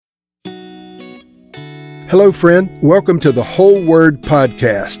Hello, friend. Welcome to the Whole Word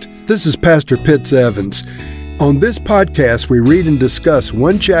Podcast. This is Pastor Pitts Evans. On this podcast, we read and discuss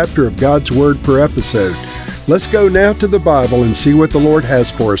one chapter of God's Word per episode. Let's go now to the Bible and see what the Lord has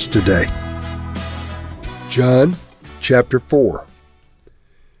for us today. John chapter 4.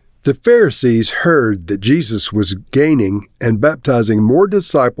 The Pharisees heard that Jesus was gaining and baptizing more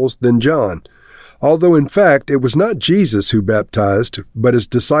disciples than John, although in fact it was not Jesus who baptized, but his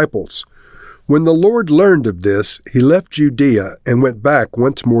disciples. When the Lord learned of this, he left Judea and went back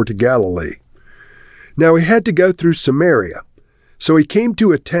once more to Galilee. Now he had to go through Samaria. So he came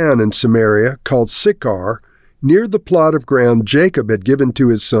to a town in Samaria called Sychar, near the plot of ground Jacob had given to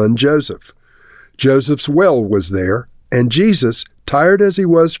his son Joseph. Joseph's well was there, and Jesus, tired as he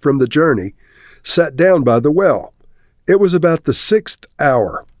was from the journey, sat down by the well. It was about the 6th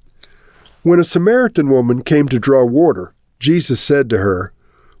hour. When a Samaritan woman came to draw water, Jesus said to her,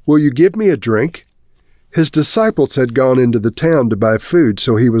 "Will you give me a drink?" His disciples had gone into the town to buy food,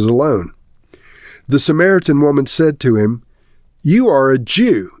 so he was alone. The Samaritan woman said to him, "You are a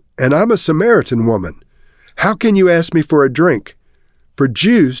Jew, and I'm a Samaritan woman. How can you ask me for a drink?" For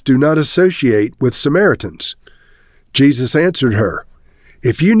Jews do not associate with Samaritans. Jesus answered her,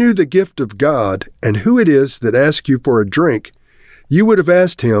 "If you knew the gift of God and who it is that asks you for a drink, you would have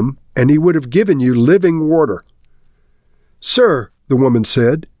asked him, and he would have given you living water." "Sir," the woman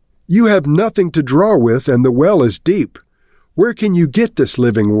said, "you have nothing to draw with, and the well is deep. Where can you get this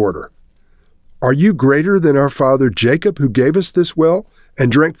living water? Are you greater than our father Jacob, who gave us this well and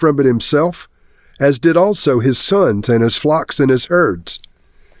drank from it himself, as did also his sons and his flocks and his herds?"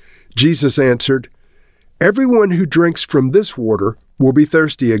 Jesus answered, "Everyone who drinks from this water will be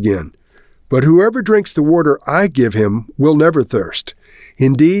thirsty again, but whoever drinks the water I give him will never thirst.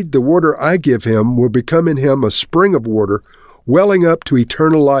 Indeed, the water I give him will become in him a spring of water, welling up to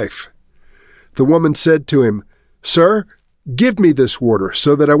eternal life." The woman said to him, "Sir, give me this water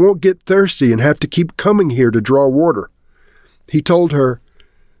so that I won't get thirsty and have to keep coming here to draw water." He told her,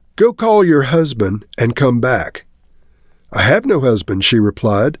 "Go call your husband and come back." "I have no husband," she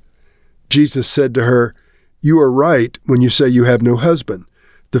replied. Jesus said to her, "You are right when you say you have no husband.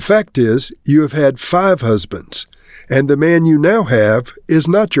 The fact is, you have had 5 husbands, and the man you now have is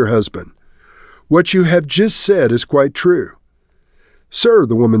not your husband. What you have just said is quite true." "Sir,"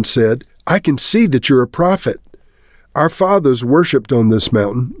 the woman said, "I can see that you're a prophet. Our fathers worshipped on this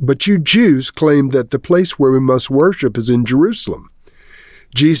mountain, but you Jews claim that the place where we must worship is in Jerusalem."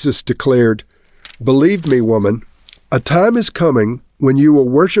 Jesus declared, "Believe me, woman, a time is coming when you will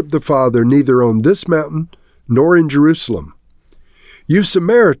worship the Father neither on this mountain nor in Jerusalem. You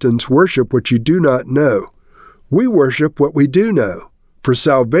Samaritans worship what you do not know. We worship what we do know, for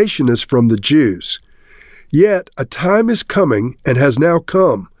salvation is from the Jews. Yet a time is coming, and has now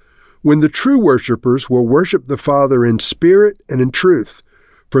come, when the true worshippers will worship the Father in spirit and in truth,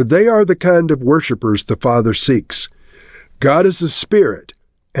 for they are the kind of worshippers the Father seeks. God is a spirit,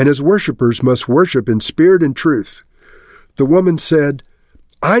 and his worshippers must worship in spirit and truth." The woman said,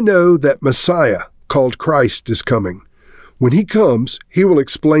 "I know that Messiah, called Christ, is coming. When he comes, he will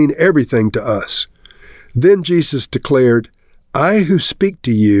explain everything to us." Then Jesus declared, "I who speak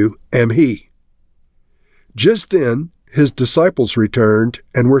to you am he." Just then, his disciples returned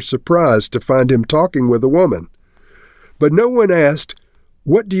and were surprised to find him talking with a woman. But no one asked,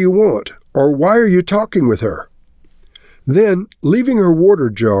 "What do you want?" or "Why are you talking with her?" Then, leaving her water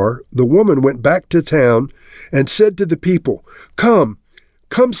jar, the woman went back to town and said to the people, Come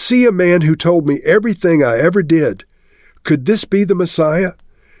see a man who told me everything I ever did. Could this be the Messiah?"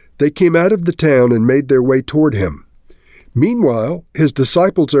 They came out of the town and made their way toward him. Meanwhile, his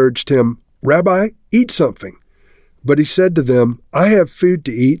disciples urged him, "Rabbi, eat something." But he said to them, "I have food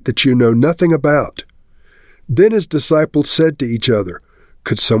to eat that you know nothing about." Then his disciples said to each other,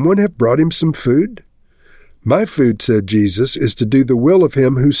 "Could someone have brought him some food?" "My food," said Jesus, "is to do the will of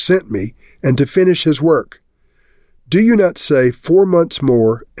him who sent me and to finish his work. Do you not say 4 months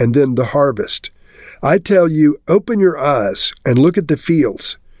more and then the harvest? I tell you, open your eyes and look at the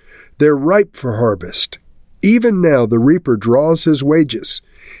fields. They're ripe for harvest. Even now the reaper draws his wages.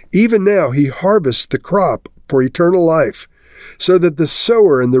 Even now he harvests the crop for eternal life, so that the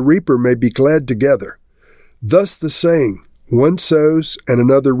sower and the reaper may be glad together. Thus the saying, one sows and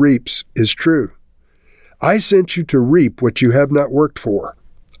another reaps, is true. I sent you to reap what you have not worked for.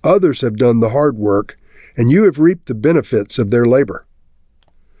 Others have done the hard work, and you have reaped the benefits of their labor."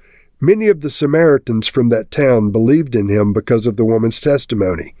 Many of the Samaritans from that town believed in him because of the woman's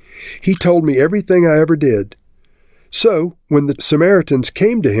testimony. "He told me everything I ever did." So, when the Samaritans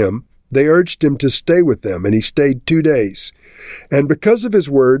came to him, They urged him to stay with them, and he stayed 2 days. And because of his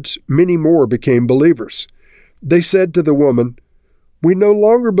words, many more became believers. They said to the woman, "We no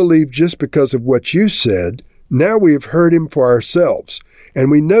longer believe just because of what you said. Now we have heard him for ourselves, and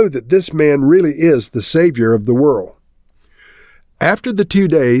we know that this man really is the Savior of the world." After the 2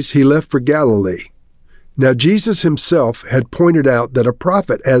 days, he left for Galilee. Now Jesus himself had pointed out that a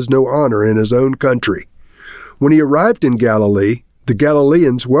prophet has no honor in his own country. When he arrived in Galilee, the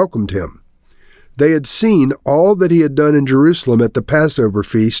Galileans welcomed him. They had seen all that he had done in Jerusalem at the Passover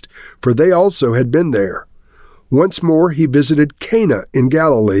feast, for they also had been there. Once more he visited Cana in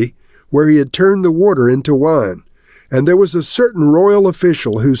Galilee, where he had turned the water into wine. And there was a certain royal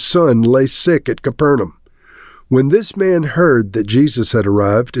official whose son lay sick at Capernaum. When this man heard that Jesus had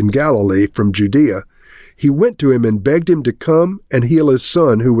arrived in Galilee from Judea, he went to him and begged him to come and heal his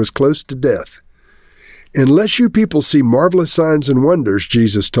son who was close to death. "Unless you people see marvelous signs and wonders,"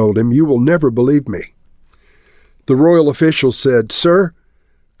 Jesus told him, "you will never believe me." The royal official said, "Sir,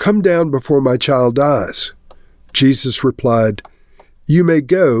 come down before my child dies." Jesus replied, "You may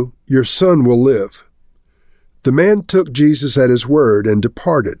go, your son will live." The man took Jesus at his word and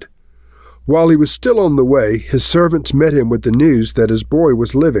departed. While he was still on the way, his servants met him with the news that his boy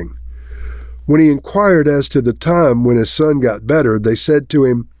was living. When he inquired as to the time when his son got better, they said to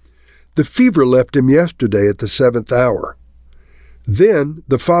him, "The fever left him yesterday at the 7th hour." Then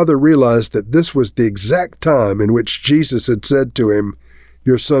the father realized that this was the exact time in which Jesus had said to him,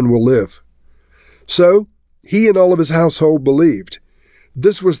 "Your son will live." So he and all of his household believed.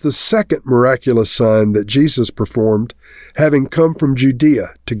 This was the second miraculous sign that Jesus performed, having come from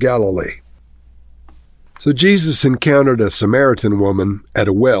Judea to Galilee. So Jesus encountered a Samaritan woman at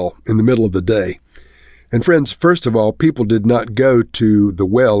a well in the middle of the day. And friends, first of all, people did not go to the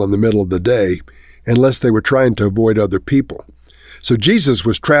well in the middle of the day unless they were trying to avoid other people. So Jesus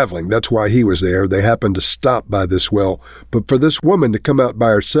was traveling. That's why he was there. They happened to stop by this well. But for this woman to come out by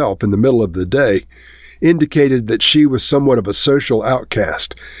herself in the middle of the day indicated that she was somewhat of a social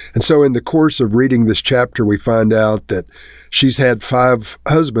outcast. And so in the course of reading this chapter, we find out that she's had 5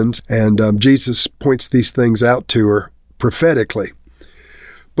 husbands, and Jesus points these things out to her prophetically.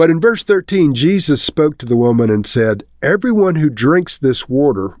 But in verse 13, Jesus spoke to the woman and said, "Everyone who drinks this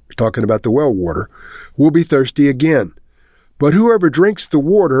water," talking about the well water, "will be thirsty again. But whoever drinks the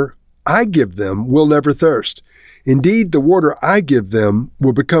water I give them will never thirst. Indeed, the water I give them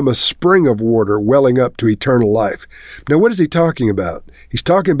will become a spring of water welling up to eternal life." Now, what is he talking about? He's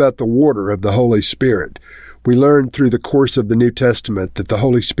talking about the water of the Holy Spirit. We learn through the course of the New Testament that the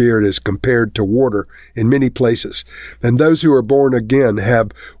Holy Spirit is compared to water in many places. And those who are born again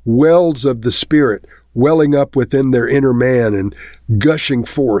have wells of the Spirit welling up within their inner man and gushing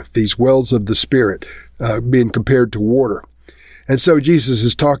forth, these wells of the Spirit being compared to water. And so Jesus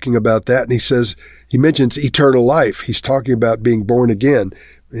is talking about that, and he mentions eternal life. He's talking about being born again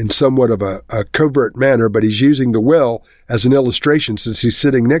in somewhat of a covert manner, but he's using the well as an illustration since he's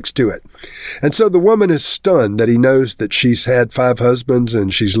sitting next to it. And so the woman is stunned that he knows that she's had 5 husbands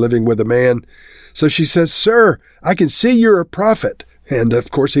and she's living with a man. So she says, "Sir, I can see you're a prophet." And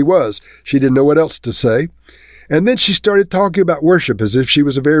of course he was. She didn't know what else to say. And then she started talking about worship as if she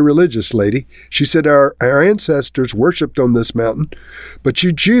was a very religious lady. She said, our ancestors worshipped on this mountain, but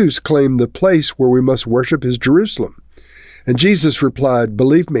you Jews claim the place where we must worship is Jerusalem. And Jesus replied,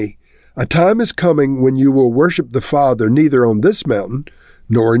 "Believe me, a time is coming when you will worship the Father neither on this mountain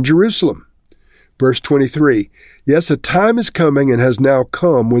nor in Jerusalem." Verse 23, "Yes, a time is coming and has now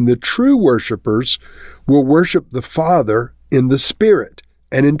come when the true worshipers will worship the Father in the Spirit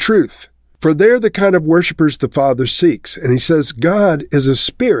and in truth. For they're the kind of worshipers the Father seeks." And he says, God is a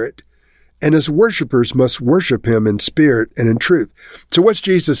spirit, and his worshipers must worship him in spirit and in truth. So what's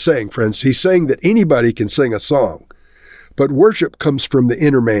Jesus saying, friends? He's saying that anybody can sing a song. But worship comes from the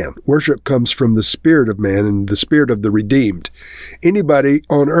inner man. Worship comes from the spirit of man and the spirit of the redeemed. Anybody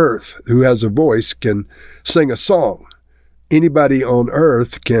on earth who has a voice can sing a song. Anybody on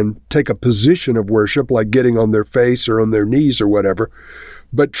earth can take a position of worship, like getting on their face or on their knees or whatever.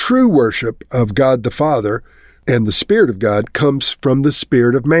 But true worship of God the Father and the Spirit of God comes from the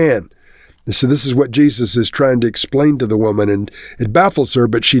spirit of man. And so this is what Jesus is trying to explain to the woman, and it baffles her,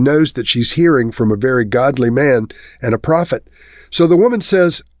 but she knows that she's hearing from a very godly man and a prophet. So the woman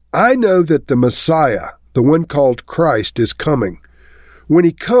says, "I know that the Messiah, the one called Christ, is coming. When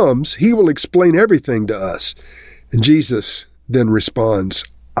he comes, he will explain everything to us." And Jesus then responds,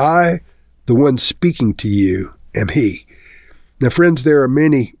 "I, the one speaking to you, am he." Now, friends, there are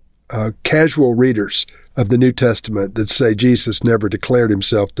many casual readers of the New Testament that say Jesus never declared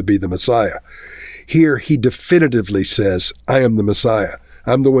himself to be the Messiah. Here, he definitively says, "I am the Messiah.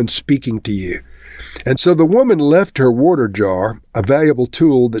 I'm the one speaking to you. And so the woman left her water jar, a valuable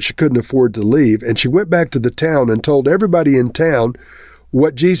tool that she couldn't afford to leave, and she went back to the town and told everybody in town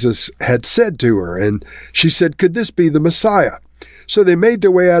what Jesus had said to her. And she said, could this be the Messiah? So they made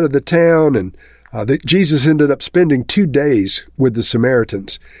their way out of the town, and Jesus ended up spending 2 days with the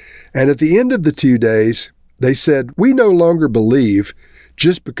Samaritans. And at the end of the 2 days, they said, we no longer believe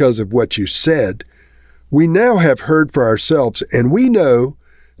just because of what you said. We now have heard for ourselves, and we know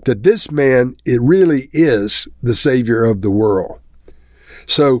that this man, it really is the Savior of the world.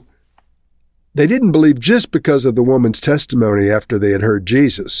 So they didn't believe just because of the woman's testimony after they had heard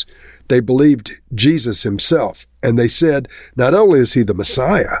Jesus. They believed Jesus himself. And they said, not only is he the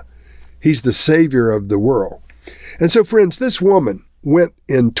Messiah, he's the Savior of the world. And so, friends, this woman went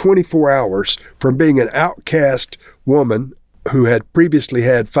in 24 hours from being an outcast woman who had previously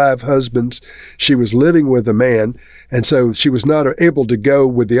had 5 husbands. She was living with a man, and so she was not able to go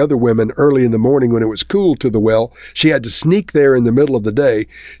with the other women early in the morning when it was cool to the well. She had to sneak there in the middle of the day.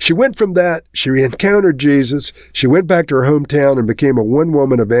 She went from that, she encountered Jesus, she went back to her hometown and became a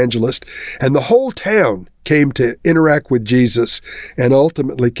one-woman evangelist, and the whole town came to interact with Jesus and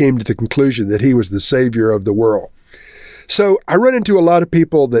ultimately came to the conclusion that he was the Savior of the world. So I run into a lot of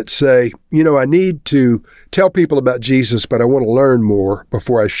people that say, I need to tell people about Jesus, but I want to learn more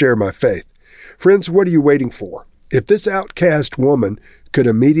before I share my faith. Friends, what are you waiting for? If this outcast woman could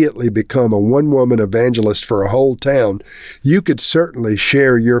immediately become a one-woman evangelist for a whole town, you could certainly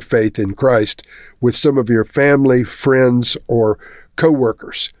share your faith in Christ with some of your family, friends, or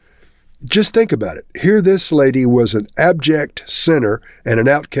co-workers. Just think about it. Here this lady was an abject sinner and an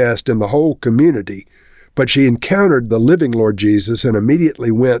outcast in the whole community, but she encountered the living Lord Jesus and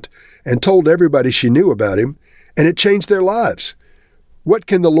immediately went and told everybody she knew about him, and it changed their lives. What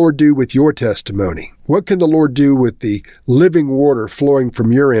can the Lord do with your testimony? What can the Lord do with the living water flowing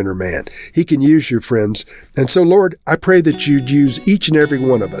from your inner man? He can use you, friends. And so, Lord, I pray that you'd use each and every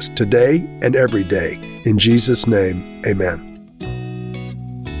one of us today and every day. In Jesus' name, amen.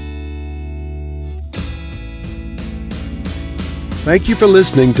 Thank you for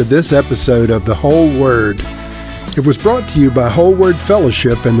listening to this episode of The Whole Word. It was brought to you by Whole Word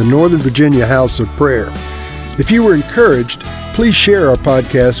Fellowship and the Northern Virginia House of Prayer. If you were encouraged, please share our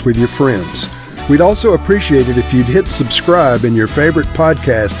podcast with your friends. We'd also appreciate it if you'd hit subscribe in your favorite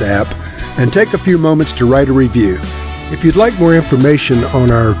podcast app and take a few moments to write a review. If you'd like more information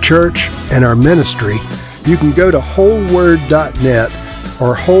on our church and our ministry, you can go to wholeword.net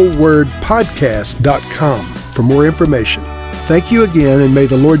or wholewordpodcast.com for more information. Thank you again, and may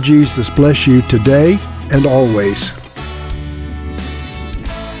the Lord Jesus bless you today and always.